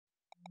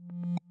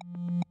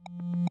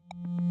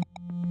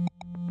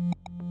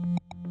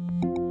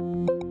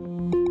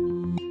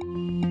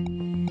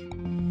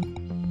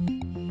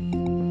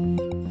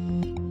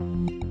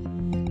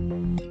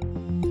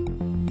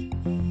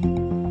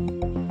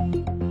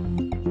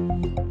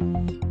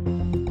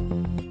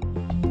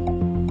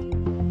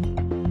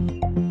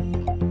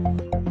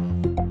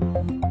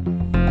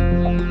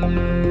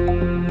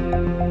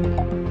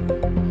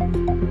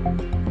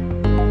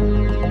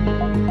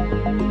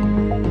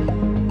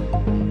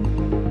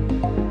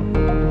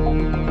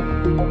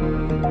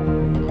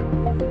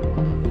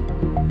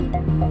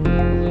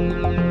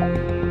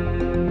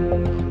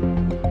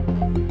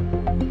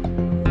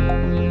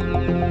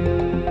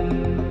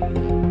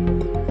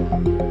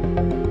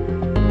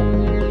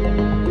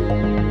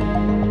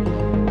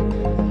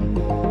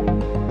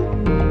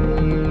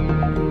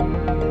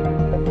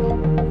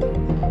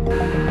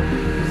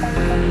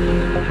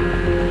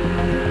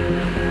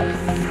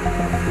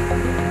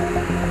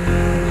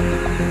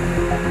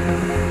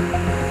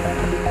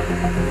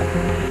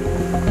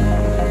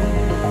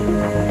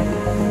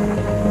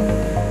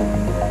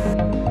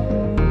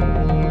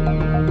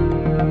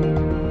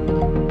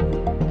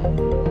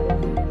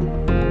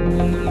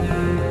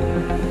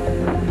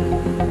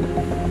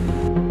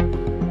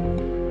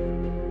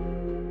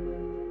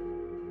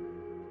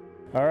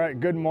All right,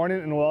 good morning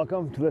and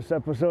welcome to this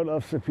episode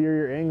of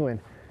Superior Angling.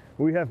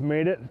 We have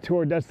made it to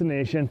our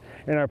destination,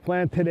 and our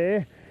plan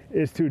today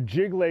is to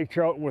jig lake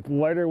trout with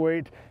lighter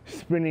weight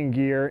spinning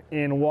gear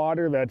in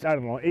water that's,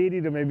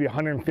 80 to maybe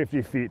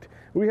 150 feet.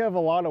 We have a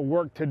lot of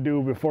work to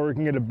do before we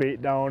can get a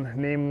bait down.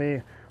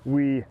 Namely,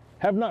 we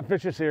have not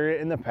fished this area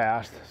in the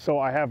past, so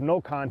I have no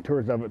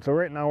contours of it. So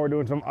right now we're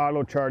doing some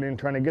auto charting,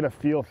 trying to get a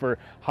feel for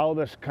how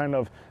this kind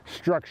of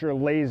structure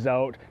lays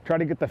out, try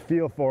to get the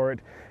feel for it,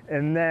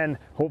 and then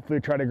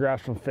hopefully try to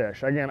grab some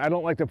fish. Again, I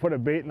don't like to put a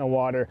bait in the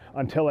water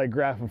until I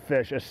grab a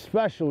fish,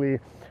 especially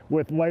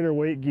with lighter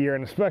weight gear,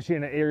 and especially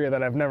in an area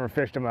that I've never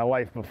fished in my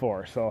life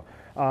before. So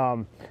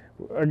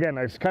again,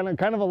 it's kind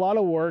of a lot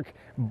of work,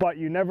 but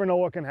you never know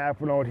what can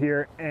happen out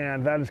here,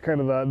 and that is kind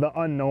of the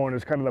unknown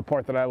is kind of the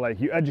part that I like.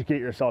 You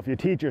educate yourself, you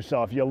teach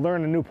yourself, you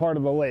learn a new part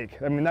of the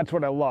lake. I mean, that's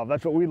what I love.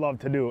 That's what we love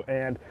to do,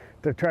 and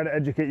to try to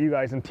educate you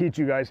guys and teach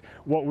you guys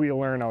what we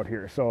learn out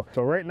here. So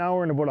right now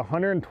we're in about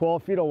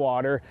 112 feet of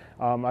water.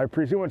 I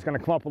presume it's going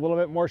to come up a little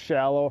bit more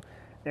shallow,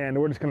 and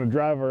we're just going to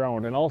drive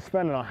around, and I'll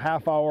spend a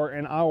half hour,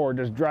 an hour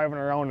just driving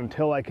around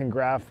until I can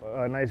grab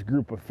a nice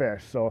group of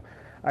fish. So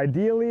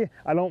ideally,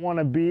 I don't want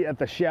to be at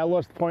the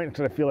shallowest point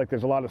because I feel like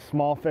there's a lot of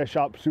small fish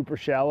up super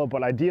shallow,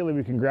 but ideally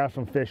we can grab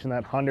some fish in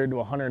that 100 to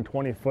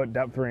 120 foot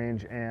depth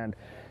range and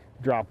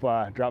drop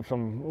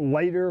some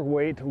lighter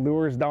weight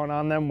lures down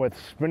on them with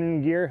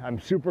spinning gear. I'm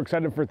super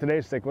excited for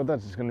today. Stick with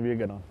us, it's going to be a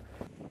good one.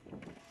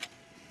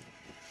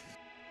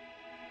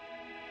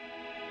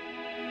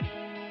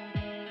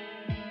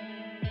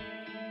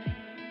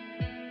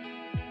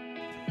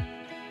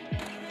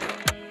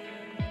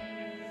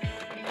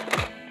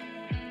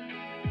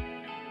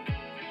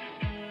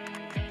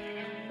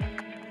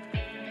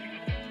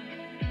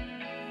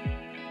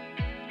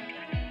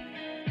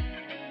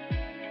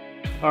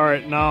 All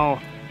right,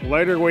 now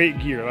lighter weight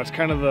gear. That's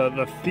kind of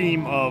the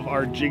theme of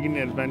our jigging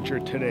adventure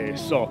today.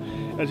 So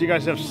as you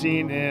guys have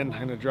seen, and I'm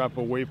gonna drop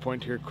a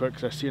waypoint here quick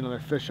because I see another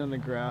fish on the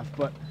graph,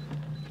 but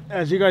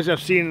as you guys have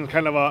seen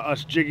kind of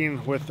us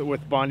jigging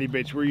with Bondi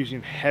baits, we're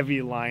using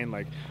heavy line,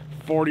 like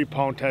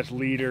 40-pound test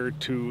leader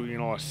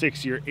to a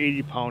 60 or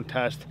 80-pound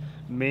test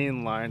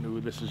main line. Ooh,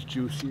 this is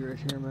juicy right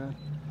here, man.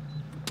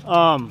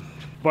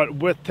 But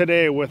with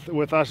today,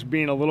 with us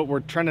being we're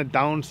trying to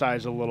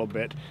downsize a little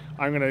bit.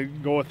 I'm gonna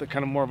go with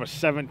kind of more of a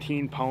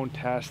 17-pound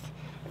test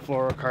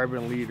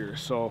fluorocarbon leader.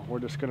 So we're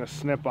just gonna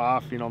snip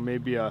off,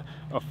 maybe a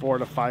 4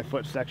 to 5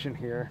 foot section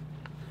here,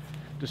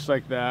 just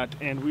like that.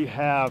 And we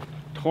have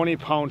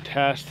 20-pound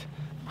test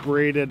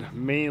braided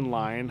main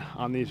line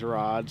on these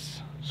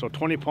rods. So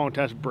 20-pound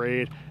test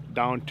braid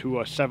down to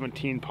a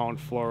 17-pound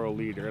fluoro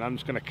leader. And I'm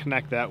just gonna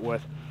connect that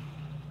with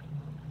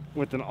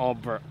an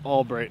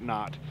Albright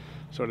knot.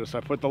 So I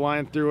put the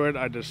line through it,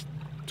 I just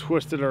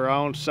twist it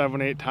around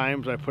 7-8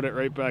 times, I put it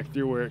right back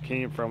through where it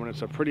came from, and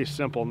it's a pretty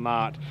simple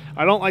knot.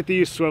 I don't like to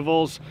use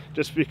swivels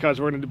just because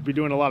we're going to be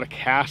doing a lot of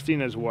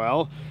casting as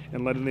well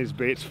and letting these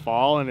baits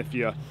fall, and if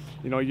you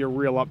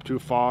reel up too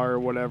far or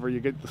whatever,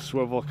 you get the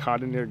swivel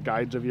caught in your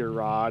guides of your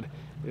rod,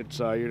 you're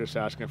just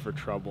asking for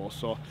trouble.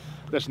 So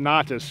this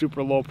knot is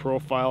super low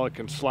profile, it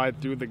can slide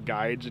through the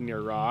guides in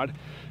your rod,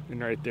 and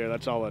right there,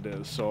 that's all it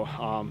is. So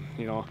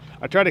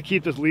I try to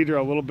keep this leader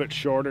a little bit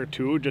shorter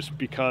too, just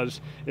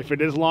because if it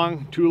is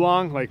too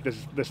long, like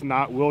this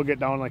knot will get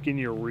down like in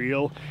your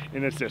reel,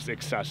 and it's just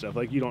excessive.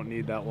 Like, you don't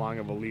need that long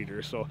of a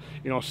leader. So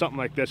something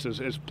like this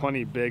is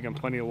plenty big and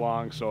plenty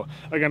long. So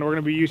again, we're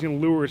going to be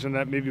using lures in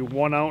that maybe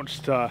 1 ounce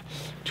to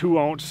 2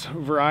 ounce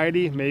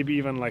variety, maybe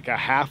even like a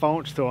 ½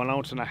 ounce to 1.5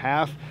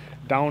 ounces.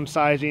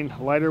 Downsizing,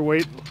 lighter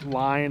weight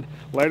line,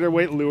 lighter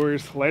weight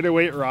lures, lighter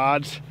weight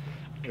rods.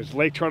 There's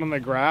lake trout on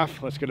the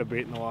graph. Let's get a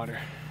bait in the water.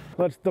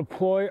 Let's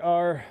deploy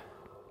our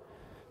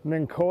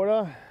Minn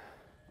Kota.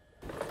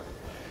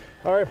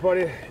 All right,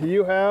 buddy,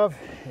 you have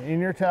in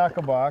your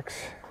tackle box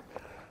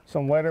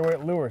some lighter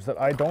weight lures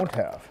that I don't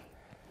have.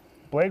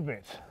 Blade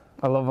baits.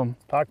 I love them.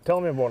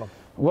 Tell me about them.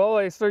 Well,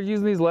 I started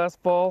using these last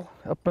fall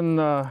up in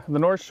the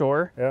North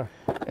Shore. Yeah.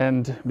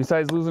 And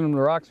besides losing them in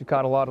the rocks, we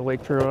caught a lot of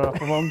lake trout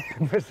off of them.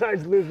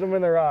 Besides losing them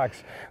in the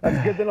rocks.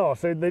 That's good to know.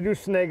 So they do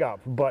snag up,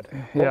 but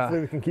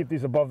hopefully we can keep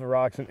these above the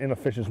rocks and in a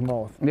fish's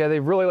mouth. Yeah, they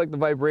really like the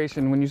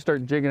vibration. When you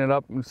start jigging it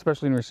up,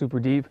 especially when you're super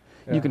deep,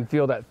 you can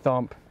feel that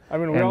thump. I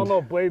mean, we all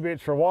know blade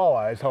baits for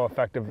walleyes, how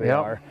effective they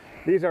are.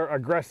 These are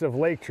aggressive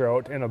lake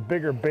trout in a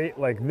bigger bait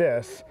like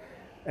this,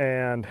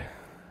 and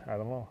I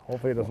don't know.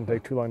 Hopefully it doesn't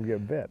take too long to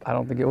get bit. I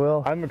don't think it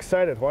will. I'm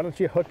excited. Why don't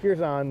you hook yours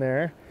on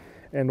there,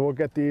 and we'll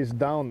get these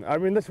down. I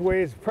mean, this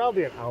weighs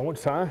probably 1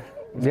 ounce, huh?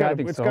 I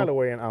think so. It's got to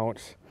weigh 1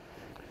 ounce.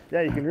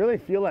 Yeah, you can really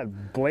feel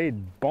that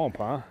blade bump,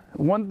 huh?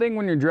 One thing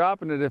when you're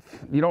dropping it, if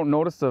you don't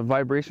notice the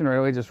vibration right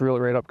away, just reel it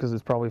right up because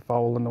it's probably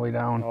foul on the way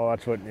down. Oh,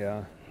 that's what,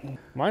 yeah.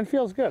 Mine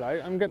feels good.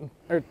 I'm getting,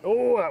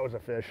 oh, that was a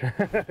fish.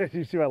 Did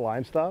you see my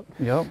line stop?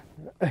 Yep.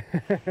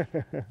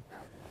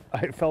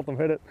 I felt him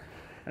hit it.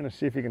 I'm gonna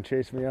see if he can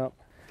chase me up.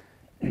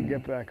 and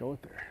get back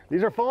out there.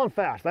 These are falling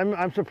fast.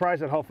 I'm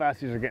surprised at how fast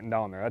these are getting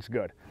down there. That's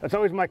good. That's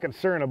always my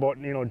concern about,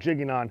 you know,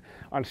 jigging on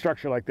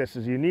structure like this,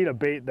 is you need a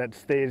bait that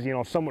stays, you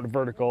know, somewhat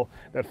vertical,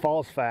 that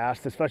falls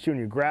fast, especially when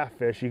you graph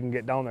fish. You can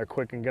get down there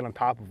quick and get on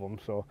top of them.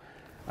 So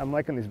I'm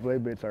liking these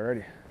blade baits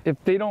already. If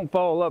they don't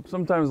follow up,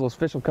 sometimes those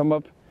fish will come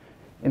up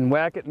and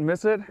whack it and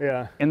miss it.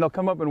 Yeah. And they'll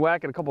come up and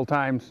whack it a couple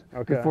times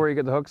before you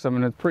get to hook some,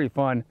 and it's pretty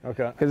fun.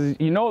 Okay. Because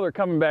you know they're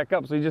coming back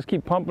up, so you just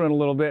keep pumping it a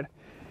little bit,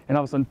 and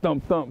all of a sudden,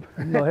 thump, thump,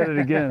 they'll hit it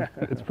again.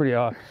 It's pretty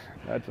awesome.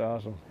 That's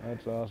awesome.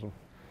 That's awesome.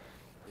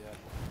 Yeah.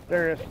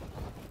 There he is.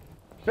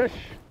 Fish.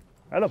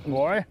 Atta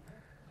boy.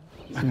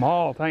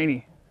 Small,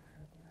 tiny.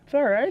 It's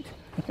all right.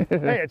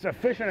 Hey, it's a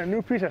fish on a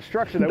new piece of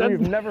structure that we've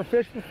never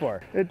fished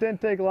before. It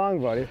didn't take long,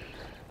 buddy.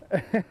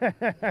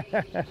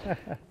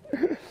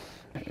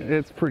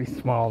 It's pretty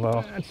small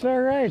though. It's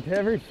all right.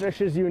 Every fish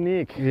is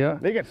unique. Yeah.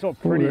 They get so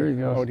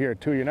pretty out here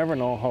too. You never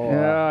know how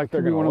yeah, it they're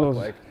could be gonna one of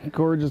look those like.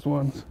 gorgeous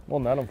ones. We'll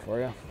net them for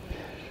you.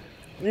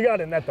 You got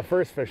to net the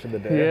first fish of the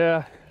day.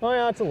 Yeah. Oh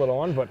yeah, it's a little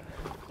one, but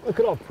look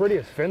at how pretty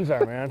his fins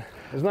are, man.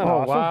 Isn't that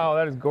awesome? Wow,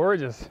 that is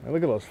gorgeous. Hey,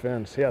 look at those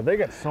fins. Yeah, they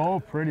get so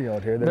pretty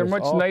out here. They're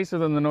much nicer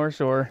than the North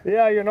Shore.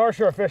 Yeah, your North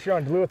Shore fish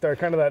on Duluth are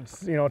kind of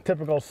that, you know,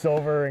 typical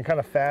silver and kind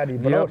of fatty,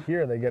 but out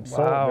here they get so,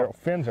 their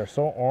fins are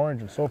so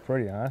orange and so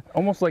pretty, huh?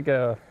 Almost like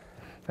a,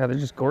 yeah, they're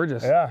just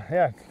gorgeous. Yeah,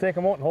 yeah. Take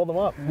them out and hold them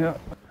up. Yeah,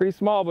 pretty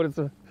small, but it's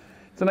a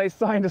nice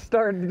sign to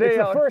start the day. It's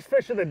the first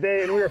fish of the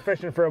day, and we were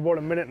fishing for about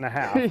a minute and a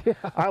half. Yeah.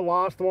 I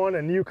lost one,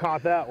 and you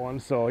caught that one,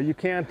 so you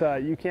can't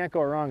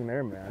go wrong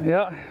there, man.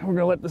 Yeah, we're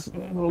gonna let this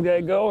little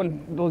guy go,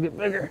 and it'll get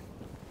bigger.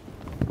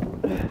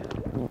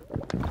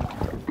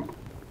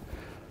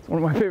 It's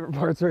one of my favorite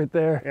parts right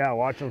there. Yeah,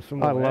 watch them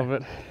swim. I love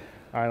it.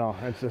 I know.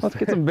 It's just let's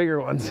get some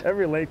bigger ones.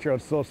 Every lake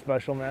trout's so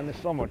special, man. They're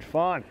so much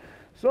fun.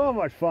 So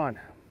much fun.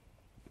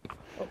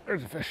 Oh,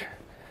 there's a fish.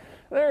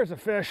 There's a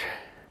fish.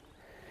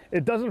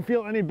 It doesn't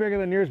feel any bigger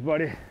than yours,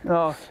 buddy.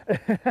 Oh.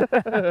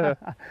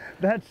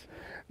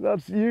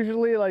 That's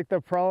usually like the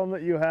problem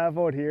that you have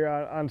out here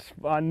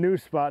on new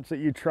spots that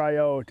you try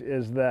out,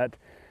 is that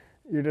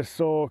you're just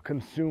so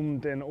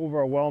consumed and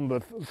overwhelmed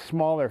with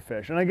smaller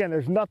fish. And again,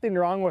 there's nothing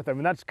wrong with them,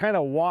 and that's kind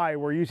of why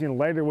we're using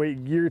lighter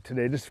weight gear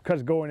today, just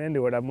because going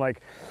into it, I'm like,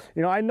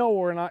 you know, I know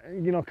we're not,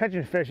 you know,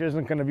 catching fish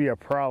isn't going to be a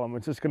problem.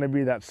 It's just going to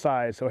be that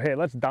size. So hey,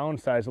 let's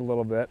downsize a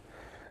little bit.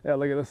 Yeah,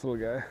 look at this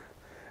little guy.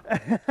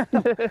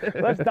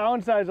 Let's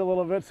downsize a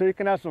little bit so you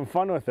can have some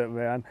fun with it,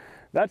 man.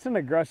 That's an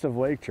aggressive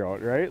lake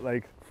trout, right?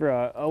 Like for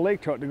a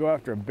lake trout to go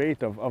after a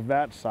bait of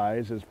that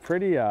size is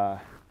pretty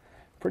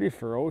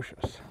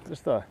ferocious.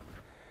 Just a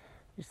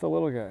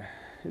little guy.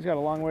 He's got a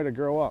long way to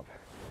grow up.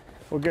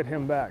 We'll get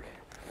him back.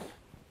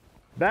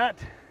 That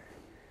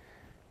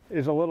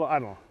is a little, I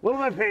don't know, a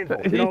little bit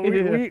painful. You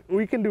know,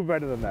 we can do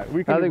better than that.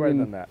 We can do better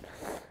than that.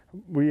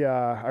 We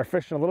are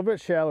fishing a little bit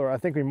shallower. I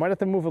think we might have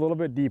to move a little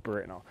bit deeper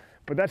right now.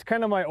 But that's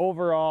kind of my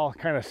overall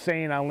kind of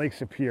saying on Lake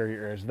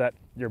Superior, is that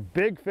your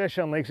big fish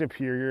on Lake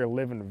Superior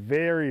live in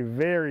very,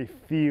 very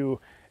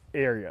few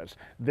areas.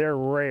 They're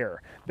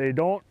rare. They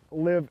don't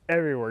live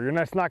everywhere. You're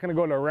just not going to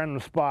go to a random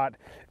spot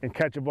and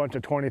catch a bunch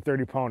of 20,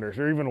 30 pounders,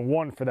 or even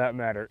one for that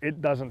matter.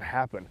 It doesn't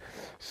happen.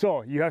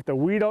 So you have to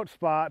weed out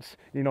spots,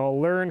 you know,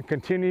 learn,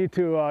 continue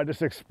to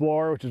just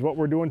explore, which is what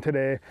we're doing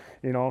today.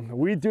 You know,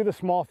 weed through the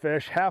small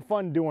fish, have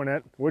fun doing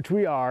it, which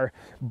we are,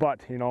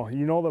 but you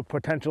know the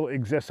potential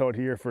exists out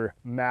here for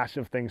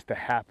massive things to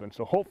happen.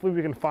 So hopefully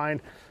we can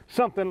find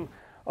something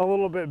a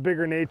little bit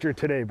bigger nature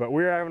today, but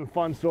we're having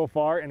fun so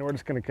far, and we're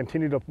just going to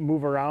continue to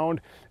move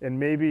around, and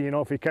maybe, you know,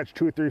 if we catch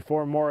 2, 3,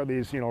 4 more of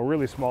these, you know,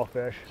 really small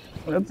fish.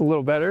 That's a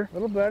little better. A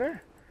little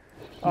better.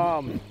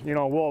 You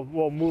know,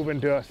 we'll move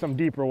into some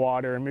deeper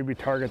water and maybe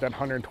target that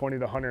 120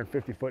 to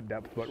 150 foot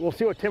depth, but we'll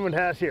see what Timon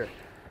has here.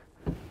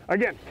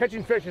 Again,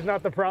 catching fish is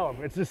not the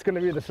problem. It's just going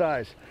to be the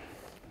size.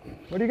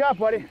 What do you got,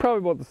 buddy?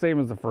 Probably about the same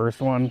as the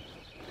first one.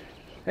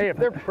 Hey, if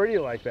they're pretty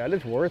like that,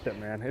 it's worth it,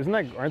 man.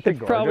 Aren't they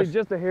gorgeous? Probably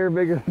just a hair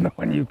bigger than the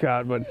one you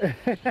caught, but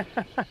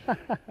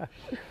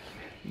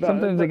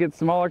sometimes they get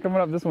smaller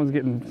coming up. This one's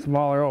getting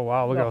smaller. Oh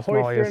wow, look how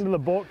small he is. Into the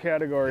boat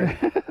category.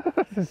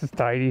 This is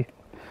tiny.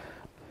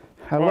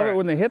 I love it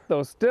when they hit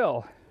those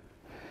still.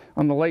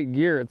 On the light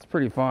gear, it's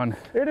pretty fun.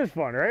 It is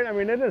fun, right? I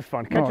mean, it is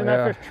fun. Catching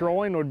that fish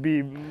trolling would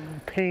be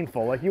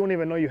painful. Like, you won't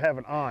even know you have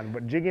it on.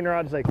 But jigging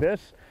rods like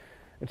this,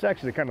 it's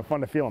actually kind of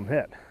fun to feel them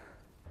hit.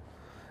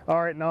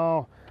 All right,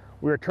 now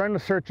we were trying to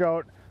search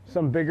out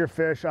some bigger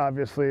fish,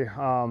 obviously.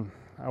 I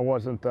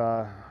was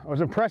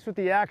impressed with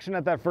the action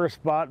at that first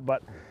spot,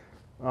 but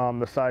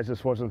the size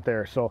just wasn't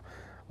there. So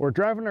we're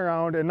driving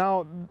around, and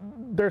now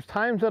there's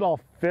times that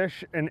I'll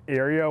fish an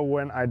area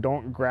when I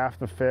don't graph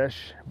the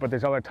fish, but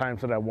there's other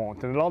times that I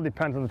won't. And it all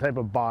depends on the type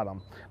of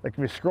bottom. Like if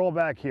you scroll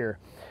back here,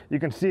 you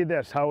can see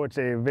this, how it's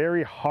a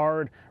very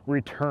hard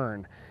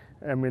return.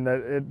 I mean,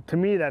 to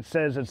me, that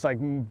says it's like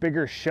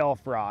bigger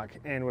shelf rock.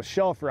 And with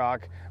shelf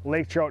rock,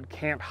 lake trout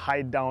can't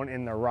hide down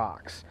in the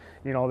rocks.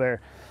 You know,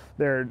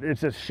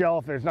 it's a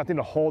shelf. There's nothing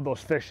to hold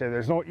those fish there.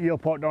 There's no eel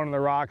put down in the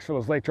rocks for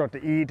those lake trout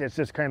to eat. It's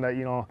just kind of,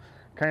 you know,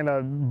 kind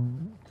of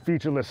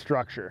featureless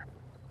structure.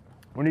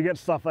 When you get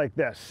stuff like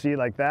this, see,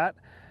 like that,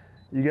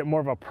 you get more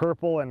of a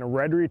purple and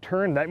red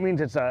return. That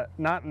means it's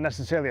not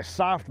necessarily a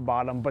soft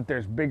bottom, but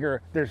there's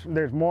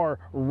more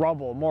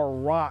rubble, more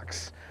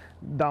rocks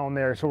down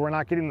there, so we're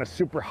not getting the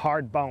super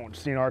hard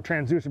bounce. You know, our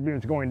transducer beam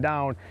is going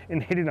down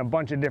and hitting a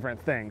bunch of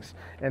different things,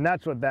 and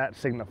that's what that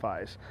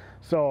signifies.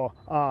 So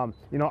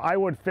you know, I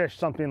would fish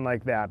something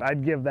like that.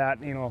 I'd give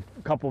that, you know,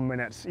 a couple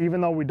minutes. Even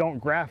though we don't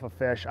graph a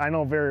fish, I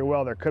know very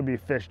well there could be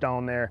fish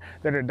down there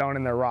that are down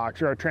in the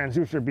rocks, or our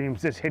transducer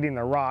beam's just hitting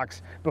the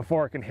rocks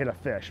before it can hit a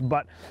fish.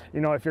 But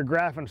you know, if you're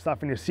graphing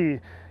stuff and you see,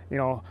 you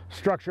know,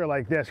 structure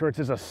like this where it's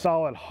just a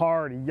solid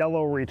hard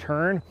yellow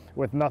return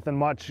with nothing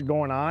much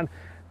going on,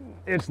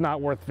 it's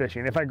not worth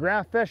fishing. If I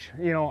graph fish,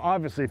 you know,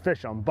 obviously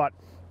fish them, but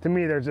to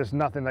me there's just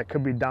nothing that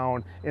could be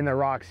down in the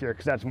rocks here,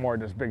 because that's more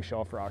just big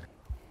shelf rock.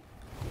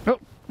 Oh,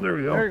 there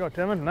we go. There you go,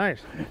 Timon.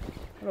 Nice.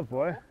 Good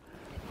boy.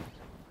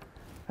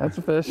 That's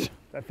a fish.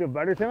 That feel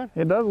better, Timon?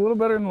 It does a little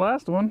better than the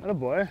last one. Good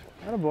boy.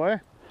 Good boy.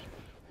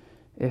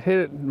 It hit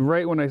it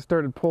right when I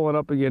started pulling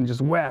up again,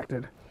 just whacked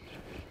it.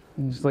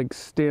 And just like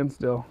stand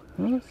still.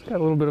 Well, it's got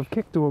a little bit of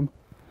kick to him.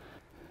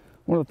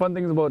 One of the fun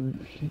things about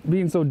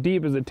being so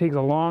deep is it takes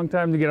a long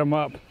time to get him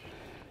up.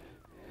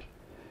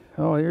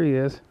 Oh, here he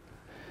is.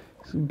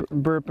 He's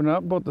burping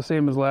up, about the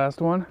same as last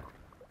one.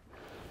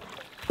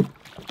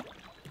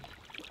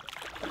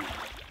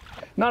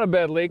 Not a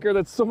bad laker.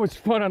 That's so much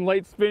fun on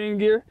light spinning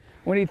gear.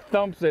 When he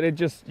thumps it, it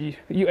just,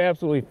 you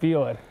absolutely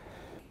feel it.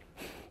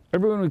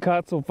 Everyone we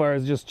caught so far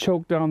has just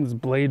choked down this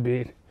blade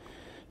bait.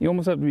 You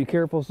almost have to be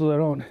careful so they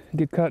don't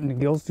get cut in the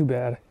gills too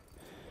bad,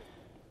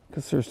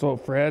 because they're so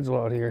fragile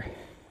out here.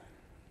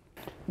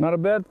 Not a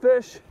bad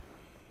fish.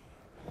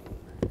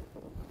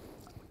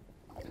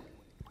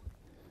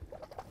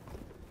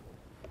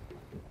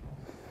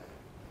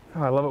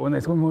 Oh, I love it when they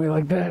swim away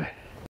like that.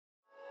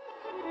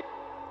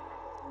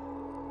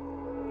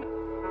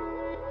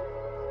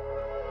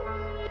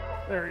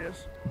 There he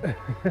is.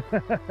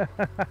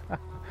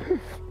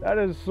 That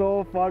is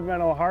so fun, man,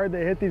 how hard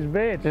they hit these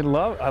baits. I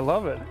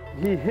love it.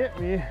 He hit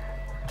me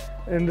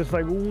and just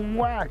like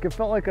whack. It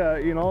felt like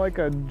a, you know, like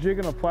a jig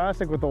in a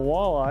plastic with a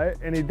walleye,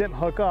 and he didn't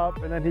hook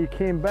up, and then he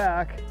came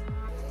back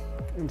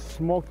and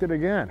smoked it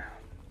again.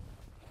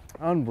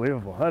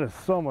 Unbelievable. That is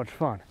so much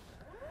fun.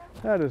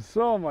 That is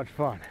so much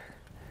fun.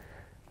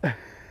 And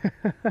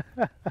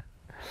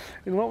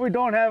what we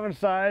don't have in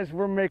size,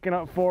 we're making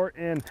up for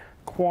in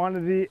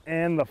quantity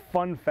and the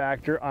fun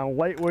factor on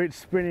lightweight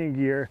spinning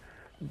gear,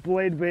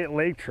 blade bait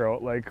lake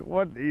trout. Like,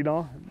 what, you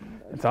know,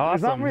 it's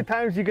awesome. There's not many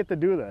times you get to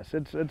do this.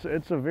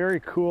 It's a very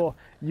cool,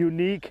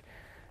 unique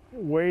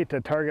way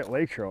to target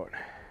lake trout.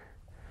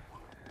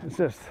 It's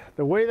just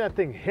the way that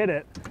thing hit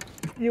it,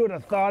 you would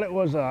have thought it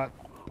was a,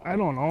 I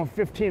don't know,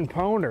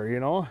 15-pounder, you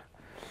know,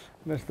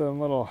 just a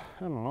little,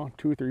 I don't know,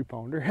 2-3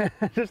 pounder.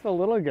 Just a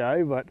little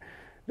guy, but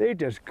they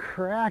just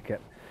crack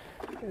it.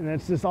 And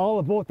it's just all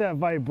about that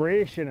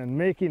vibration and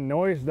making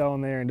noise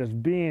down there and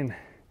just being,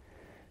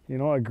 you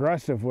know,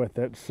 aggressive with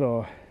it.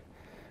 So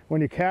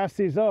when you cast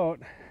these out,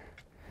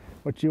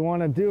 what you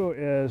want to do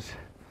is,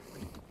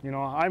 you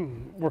know,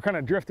 we're kind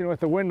of drifting with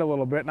the wind a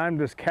little bit, and I'm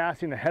just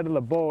casting ahead of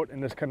the boat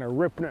and just kind of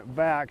ripping it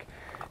back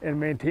and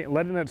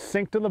letting it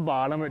sink to the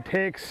bottom. It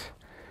takes,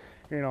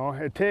 you know,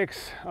 it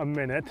takes a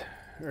minute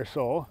or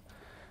so.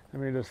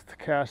 Let me just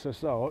cast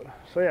this out.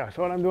 So yeah,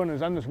 so what I'm doing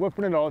is I'm just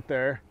whipping it out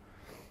there,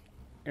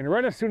 and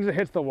right as soon as it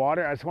hits the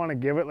water, I just want to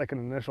give it like an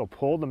initial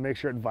pull to make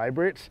sure it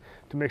vibrates,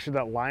 to make sure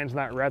that line's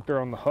not right there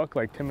on the hook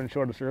like Timon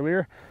showed us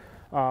earlier.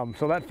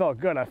 So that felt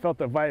good. I felt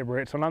it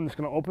vibrate. So now I'm just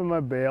going to open my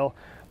bail,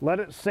 let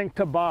it sink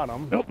to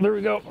bottom. Oh, there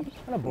we go.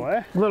 Atta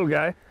boy. Little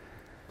guy.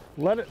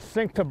 Let it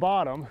sink to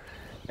bottom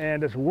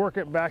and just work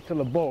it back to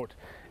the boat.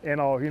 And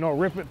I'll, you know,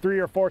 rip it 3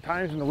 or 4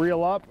 times and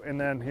reel up, and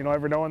then, you know,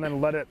 every now and then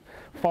let it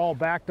fall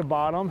back to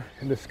bottom,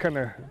 and just kind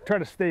of try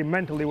to stay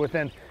mentally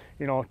within,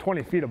 you know,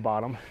 20 feet of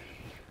bottom.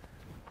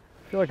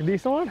 Feel like a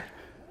decent one?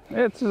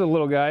 It's just a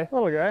little guy.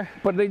 Little guy.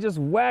 But they just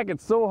whack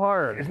it so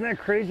hard. Isn't that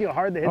crazy how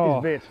hard they hit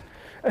these baits?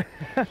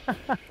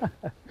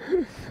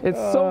 It's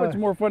so much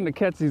more fun to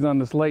catch these on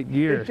this light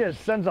gear. It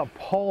just sends a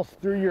pulse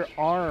through your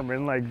arm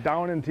and like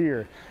down into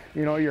your,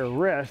 you know, your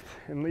wrist,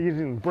 and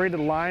using braided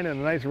line and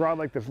a nice rod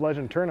like this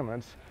Legend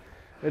Tournaments.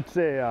 It's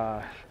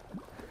a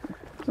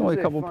it's only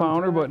a couple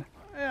pounder, but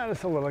yeah,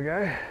 just a little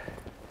guy.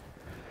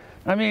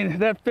 I mean,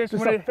 that fish,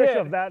 just when it hit,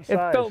 of that size,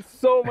 it felt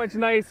so much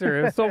nicer.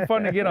 It was so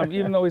fun to get him,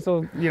 even though he's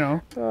so, you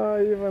know.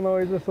 Even though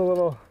he's just a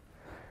little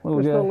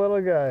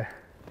guy.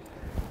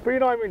 But you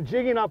know, I mean,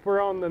 jigging up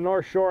around the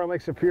North Shore and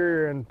Lake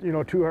Superior and, you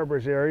know, Two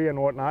Harbors area and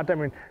whatnot, I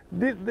mean,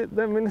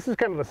 this is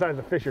kind of the size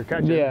of fish you're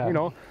catching, you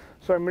know.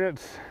 So I mean,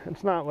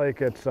 it's not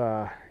like it's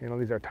you know,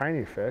 these are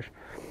tiny fish.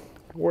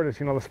 We're just,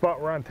 you know, the spot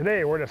we're on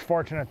today, we're just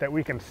fortunate that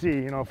we can see,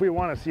 you know, if we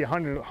want to see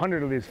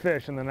 100 of these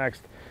fish in the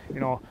next,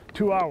 you know,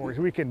 2 hours,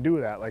 we can do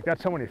that. Like,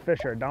 that's how many fish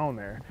are down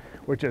there,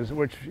 which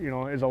you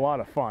know, is a lot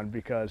of fun,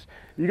 because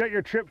you got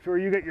your trips where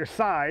you get your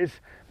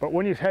size, but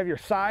when you have your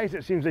size,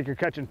 it seems like you're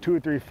catching 2,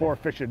 3, 4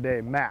 fish a day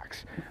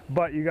max.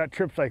 But you got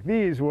trips like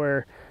these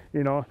where,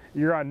 you know,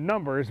 you're on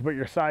numbers, but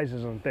your size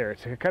isn't there.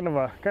 It's kind of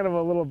a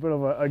little bit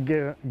of a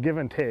give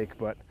and take,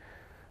 but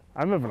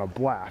I'm having a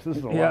blast. This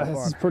is a lot of fun. Yeah,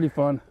 this is pretty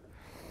fun.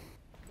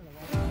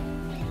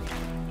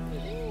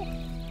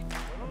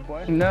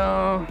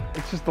 No,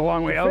 it's just a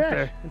long way out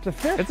there. It's a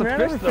fish, It's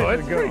man. a fish though,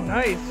 it's pretty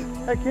nice.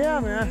 Heck yeah,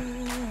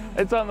 man.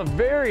 It's on the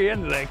very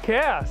end of that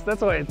cast.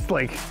 That's why it's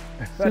like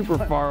super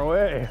far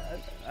away.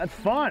 That's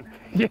fun.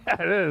 Yeah,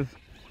 it is.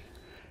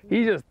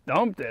 He just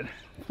dumped it.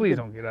 Please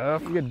don't get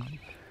up. You get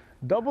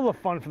double the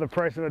fun for the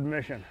price of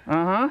admission.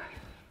 Uh-huh.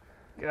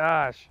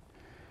 Gosh.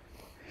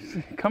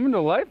 Coming to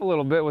life a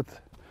little bit with...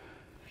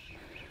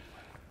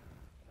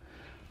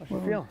 How's you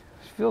feeling?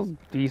 It feels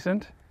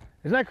decent.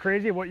 Isn't that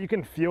crazy what you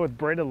can feel with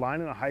braided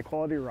line in a high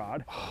quality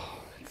rod?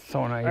 It's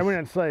so nice. I mean,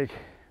 it's like,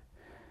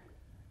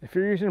 if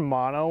you're using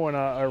mono and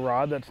a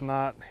rod that's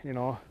not, you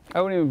know.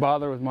 I wouldn't even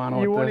bother with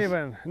mono You with wouldn't this.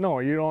 even, no,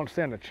 you don't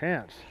stand a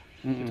chance.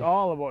 It's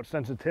all about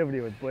sensitivity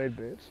with blade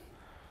baits.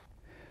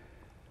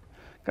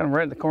 Got him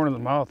right in the corner of the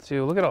mouth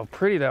too. Look at how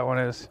pretty that one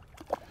is.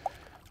 I'm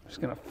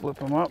just gonna flip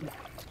him up.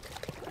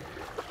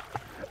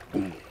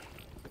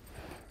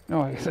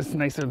 Oh, I guess it's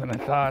nicer than I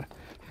thought.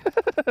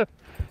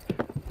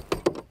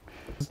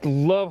 Just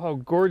love how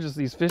gorgeous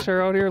these fish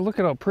are out here. Look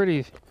at how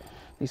pretty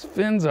these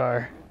fins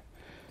are.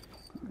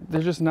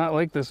 They're just not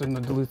like this in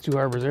the Duluth Two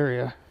Harbors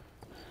area.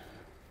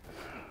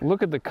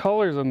 Look at the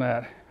colors on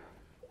that.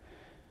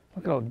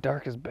 Look at how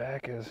dark his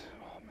back is.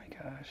 Oh my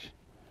gosh.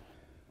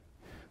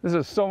 This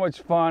is so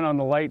much fun on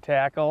the light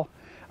tackle.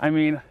 I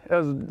mean, it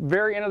was the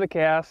very end of the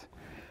cast.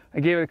 I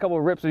gave it a couple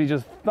of rips and he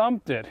just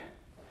thumped it.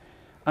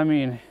 I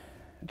mean,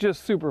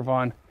 just super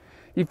fun.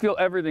 You feel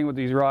everything with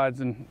these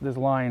rods and this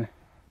line.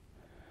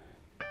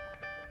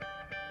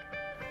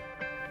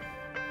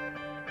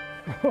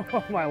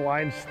 Oh, my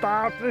line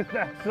stopped.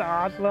 That's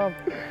awesome.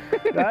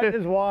 That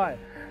is why.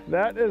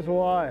 That is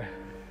why.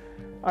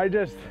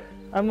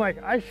 I'm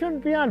like, I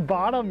shouldn't be on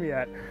bottom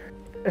yet.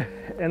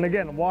 And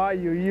again, why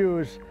you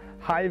use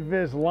high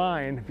vis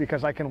line,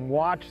 because I can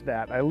watch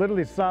that. I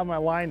literally saw my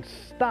line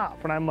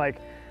stop and I'm like,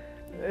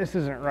 this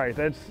isn't right.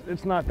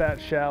 It's not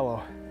that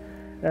shallow.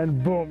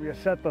 And boom, you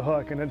set the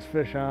hook and it's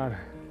fish on.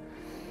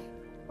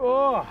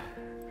 Oh,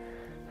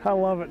 I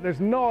love it. There's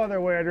no other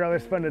way I'd rather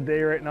spend a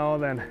day right now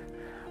than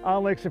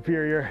on Lake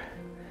Superior,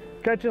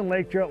 catching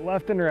lake trout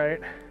left and right.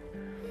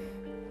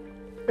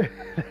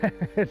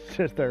 It's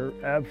just an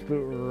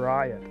absolute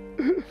riot.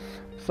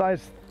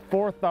 Size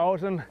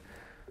 4,000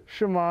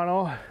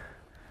 Shimano.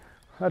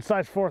 That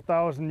size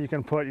 4,000 you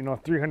can put, you know,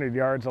 300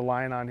 yards of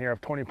line on here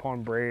of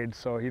 20-pound braid,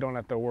 so you don't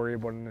have to worry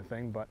about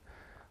anything. But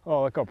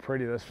oh, look how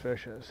pretty this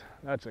fish is.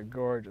 That's a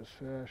gorgeous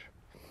fish.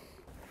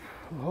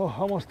 Oh,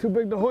 almost too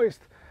big to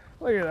hoist.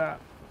 Look at that.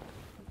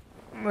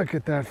 Look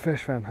at that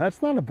fish, man.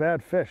 That's not a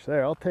bad fish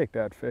there. I'll take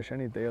that fish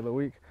any day of the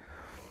week.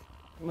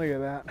 Look at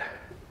that.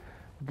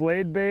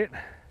 Blade bait,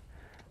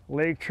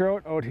 lake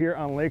trout out here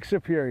on Lake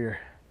Superior.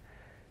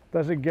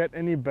 Does it get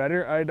any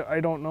better? I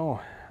don't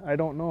know. I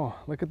don't know.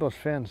 Look at those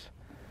fins.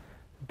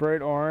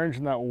 Bright orange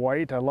and that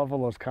white. I love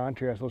all those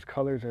contrasts. Those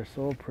colors are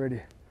so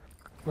pretty.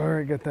 All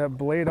right, get that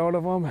blade out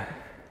of them.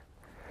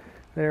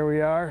 There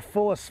we are,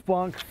 full of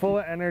spunk, full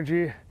of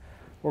energy.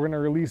 We're gonna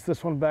release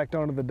this one back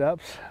down to the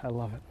depths. I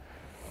love it.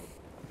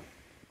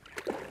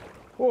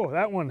 Oh,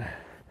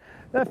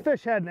 that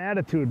fish had an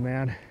attitude,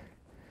 man.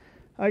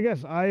 I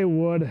guess I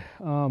would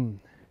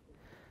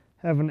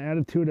have an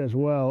attitude as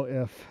well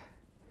if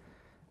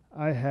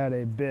I had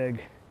a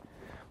big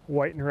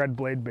white and red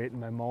blade bait in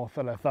my mouth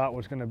that I thought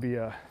was gonna be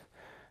a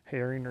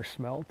herring or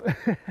smelt.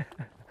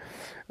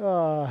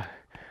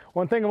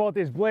 One thing about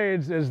these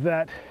blades is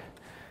that,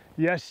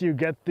 yes, you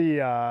get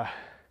the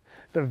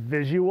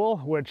visual,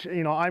 which,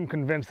 you know, I'm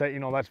convinced that, you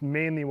know, that's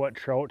mainly what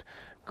trout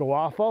go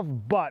off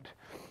of, but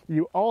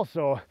you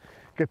also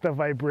get the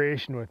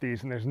vibration with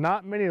these, and there's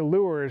not many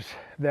lures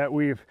that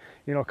we've,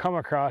 you know, come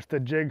across to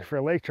jig for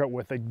lake trout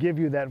with that give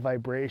you that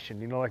vibration.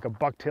 You know, like a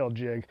bucktail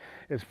jig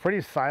is pretty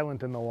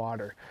silent in the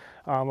water.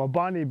 A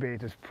bunny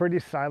bait is pretty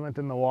silent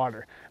in the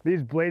water.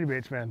 These blade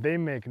baits, man, they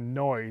make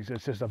noise.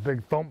 It's just a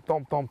big thump,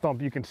 thump, thump,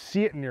 thump. You can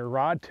see it in your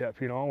rod tip,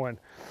 you know,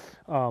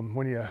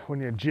 when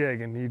you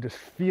jig, and you just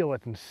feel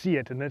it and see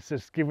it, and it's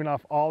just giving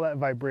off all that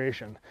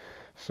vibration.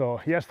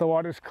 So yes, the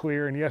water's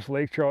clear, and yes,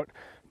 lake trout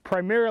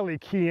primarily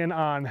key in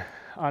on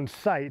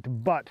sight,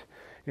 but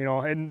you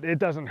know, it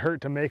doesn't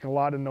hurt to make a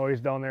lot of noise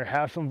down there,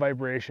 have some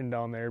vibration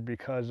down there,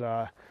 because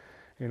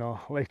you know,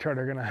 lake trout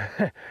are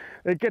gonna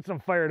it gets them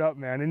fired up,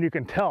 man. And you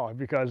can tell,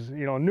 because,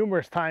 you know,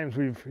 numerous times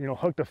we've, you know,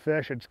 hooked a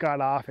fish, it's got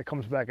off, it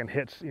comes back and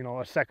hits, you know,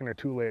 a second or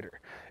two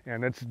later,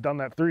 and it's done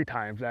that 3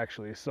 times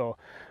actually. So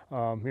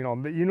you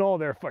know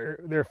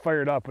they're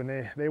fired up,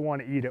 and they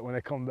want to eat it when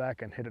they come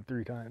back and hit it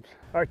 3 times.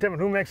 All right, Tim,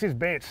 who makes these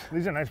baits?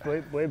 These are nice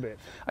blade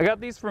baits. I got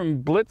these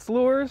from Blitz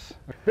Lures.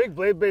 Big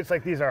blade baits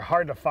like these are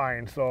hard to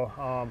find, so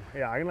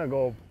yeah, I'm gonna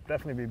go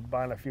definitely be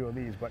buying a few of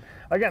these. But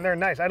again, they're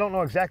nice. I don't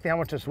know exactly how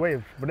much this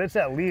weighs, but it's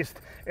at least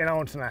 1.5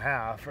 ounces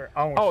or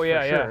ounce. Oh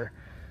yeah, for sure.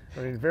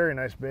 I mean, very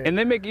nice bait. And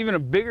they make even a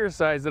bigger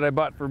size that I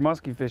bought for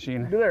musky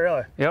fishing. Do they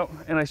really? Yep,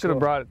 and I should have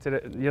brought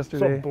it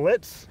yesterday. So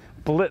Blitz?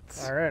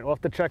 Blitz. All right, we'll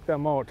have to check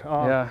them out.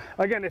 Yeah.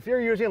 Again, if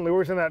you're using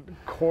lures in that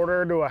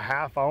 1/4 to a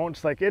 1/2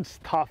 ounce, like it's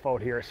tough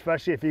out here,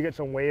 especially if you get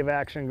some wave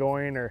action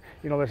going, or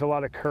there's a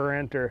lot of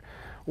current or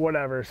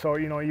whatever. So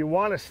you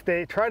want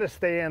to try to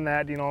stay in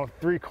that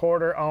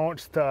 3/4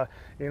 ounce to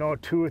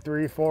 2,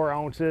 3, 4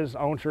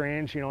 ounce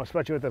range.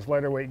 Especially with this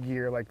lighter weight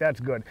gear, like that's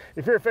good.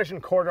 If you're fishing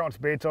 1/4 ounce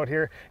baits out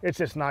here, it's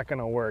just not going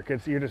to work.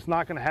 You're just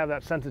not going to have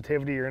that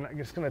sensitivity.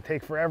 It's going to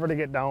take forever to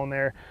get down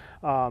there.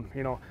 And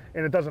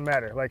it doesn't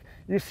matter. Like,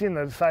 you've seen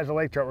the size of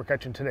lake trout we're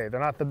catching today. They're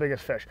not the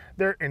biggest fish.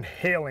 They're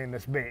inhaling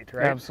this bait,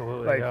 right?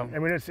 Absolutely. Like, yeah. I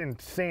mean, it's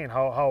insane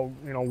how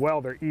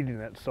well they're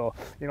eating it. So,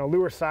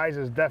 lure size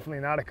is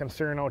definitely not a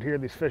concern out here.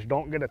 These fish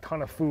don't get a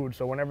ton of food,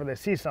 so whenever they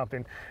see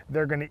something,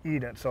 they're going to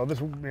eat it. So this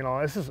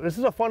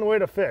is a fun way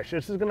to fish.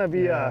 This is going to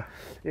be a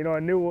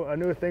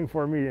new thing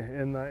for me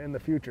in the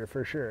future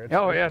for sure.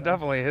 Yeah,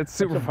 definitely. It's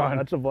super fun.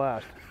 That's a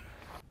blast.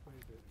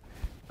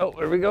 Oh,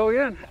 there we go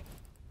again.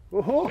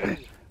 Whoa.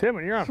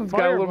 Timon, you're on It's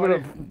fire, got a little bit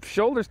of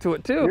shoulders to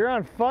it too. You're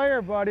on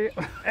fire, buddy.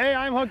 Hey,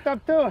 I'm hooked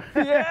up too.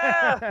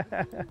 Yeah!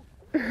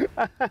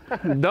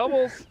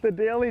 Doubles. The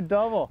daily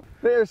double.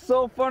 They're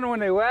so fun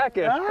when they whack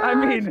it. I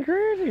mean, it's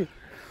crazy.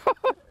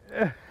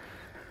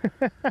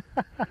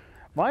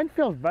 Mine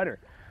feels better.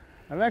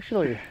 I'm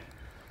actually.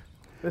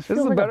 this is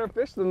a like better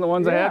fish than the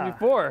ones I had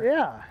before.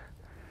 Yeah.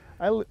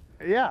 It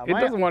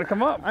doesn't want to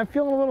come up. I'm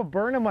feeling a little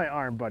burn in my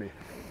arm, buddy.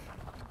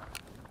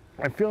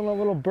 I'm feeling a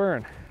little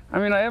burn. I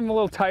mean, I am a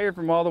little tired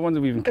from all the ones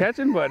that we've been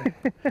catching, but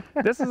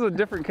this is a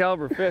different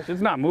caliber fish. It's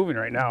not moving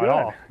right now at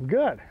all.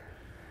 Good.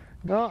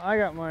 No, I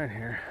got mine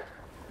here.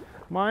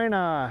 Mine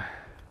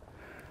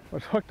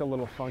was hooked a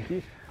little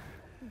funky.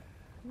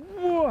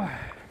 Whoa.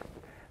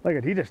 Look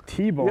at, he just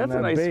T-boned that That's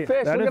a nice bait.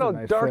 fish. That Look is at a how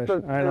nice dark fish. it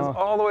is I know.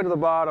 all the way to the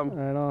bottom.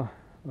 I know.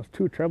 Those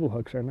 2 treble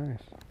hooks are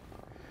nice.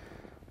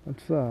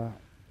 Let's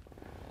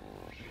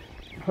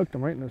hooked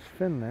him right in his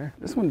fin there.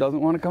 This one doesn't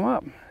want to come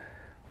up.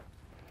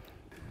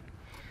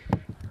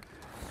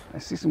 I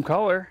see some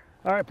color.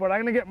 All right, but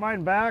I'm gonna get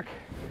mine back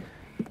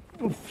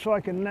so I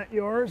can net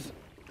yours.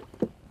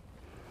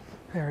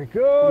 There he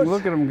goes.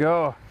 Look at him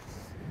go.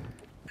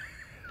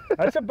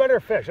 That's a better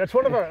fish. That's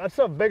that's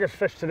the biggest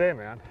fish today,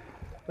 man.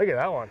 Look at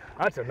that one.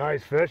 That's a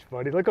nice fish,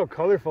 buddy. Look how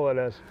colorful it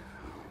is.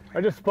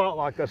 I just spot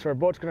locked this so our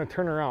boat's gonna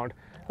turn around.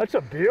 That's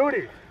a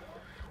beauty.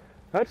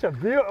 That's a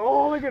beauty.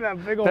 Oh, look at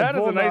that big old That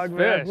is a nice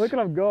man. fish. Look at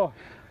him go.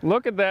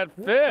 Look at that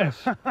fish.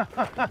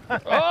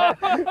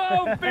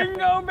 Oh,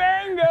 bingo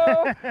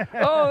bango.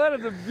 Oh, that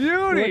is a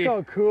beauty.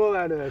 Look how cool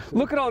that is.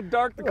 Look at how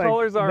dark the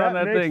colors are on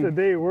that makes thing. the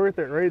day worth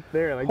it right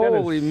there. Like,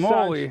 Holy that is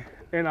moly. such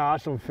an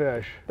awesome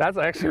fish. That's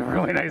actually a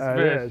really nice That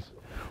fish. is.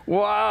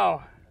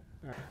 Wow.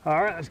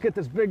 All right, let's get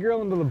this big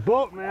girl into the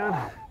boat,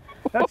 man.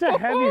 That's a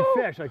heavy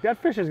fish. Like, that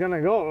fish is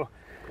gonna go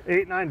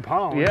 8, 9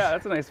 pounds. Yeah,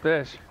 that's a nice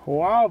fish.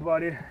 Wow,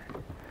 buddy.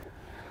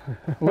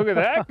 Look at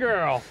that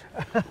girl.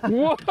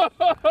 Whoa.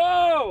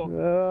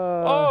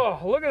 Oh,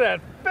 look at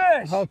that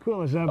fish. How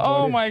cool is that, buddy?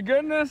 Oh my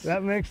goodness.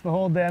 That makes the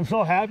whole day. I'm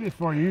so happy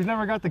for you. You've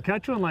never got to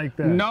catch one like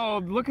this. No,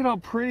 look at how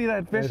pretty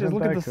that fish is.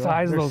 Look at the cool?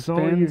 size They're of those so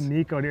fins.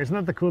 unique out here. Isn't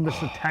that the cool?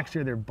 Just the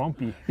texture. They're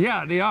bumpy.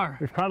 Yeah, they are.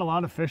 We've caught a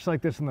lot of fish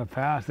like this in the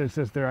past. It's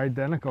just they're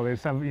identical. They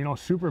just have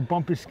super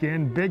bumpy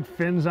skin, big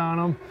fins on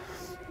them.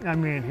 I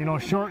mean,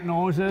 short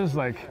noses.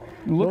 Like,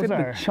 Look at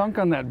the chunk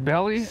on that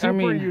belly.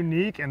 Super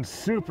unique and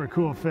super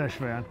cool fish,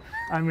 man.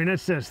 I mean, it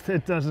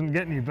doesn't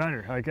get any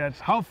better. Like,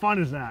 how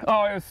fun is that?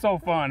 Oh, it was so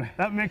fun.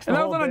 That makes the And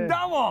that whole was on day. a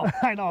double.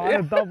 I know, on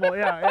a double,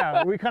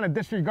 yeah. We kind of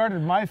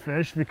disregarded my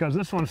fish because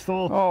this one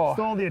stole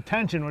the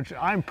attention, which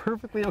I'm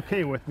perfectly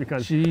okay with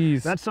because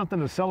that's something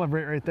to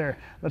celebrate right there.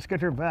 Let's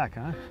get her back,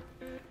 huh?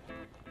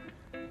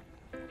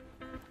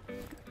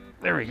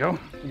 There we go.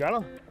 You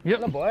got him?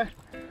 Yep. Attaboy.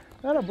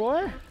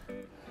 Attaboy.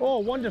 Oh,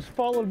 one just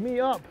followed me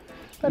up.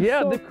 That's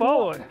yeah, so they cool.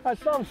 follow it. I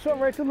saw him swim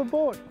right to the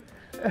boat.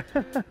 It's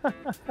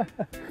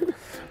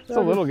a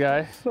little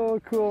guy. So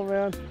cool,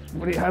 man.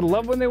 But I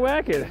love when they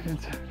whack it.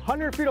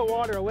 100 feet of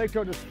water, a lake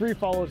trout just free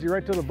follows you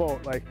right to the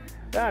boat. Like,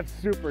 that's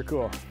super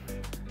cool.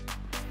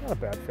 Not a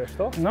bad fish,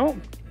 though. No.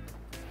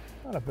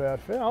 Not a bad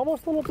fish.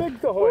 Almost a little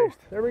big to hoist.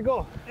 There we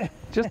go.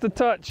 Just a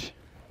touch.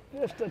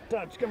 Just a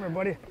touch. Come here,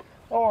 buddy.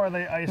 Oh, are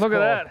they ice Look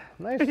cold? at that.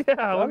 Nice.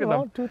 Yeah, look at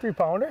them. 2, 3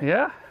 pounder.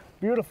 Yeah.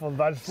 Beautiful.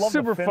 I just love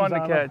Super the fins fun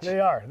to on them. catch. They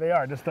are. They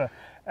are. Just a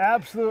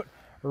absolute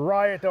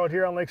riot out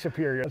here on Lake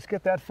Superior. Let's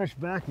get that fish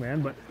back,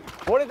 man. But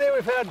what a day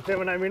we've had, Tim.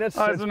 And I mean, it's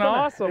been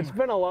awesome. It's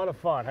been a lot of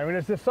fun. I mean,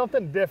 it's just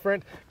something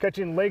different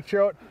catching lake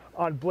trout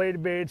on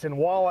blade baits and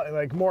walleye,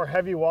 like more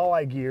heavy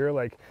walleye gear.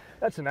 Like,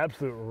 that's an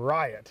absolute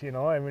riot,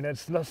 I mean,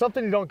 it's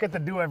something you don't get to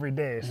do every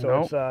day.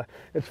 So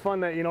it's fun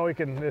that, we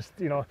can just,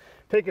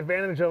 take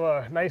advantage of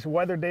a nice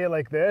weather day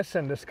like this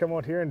and just come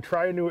out here and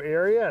try a new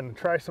area and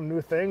try some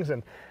new things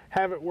and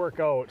have it work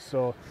out.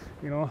 So,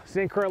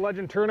 St. Croix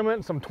Legend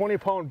Tournament, some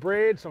 20-pound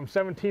braid, some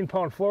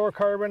 17-pound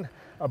fluorocarbon,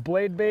 a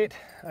blade bait.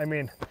 I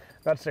mean,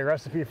 that's the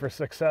recipe for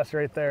success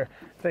right there.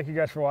 Thank you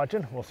guys for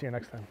watching. We'll see you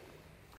next time.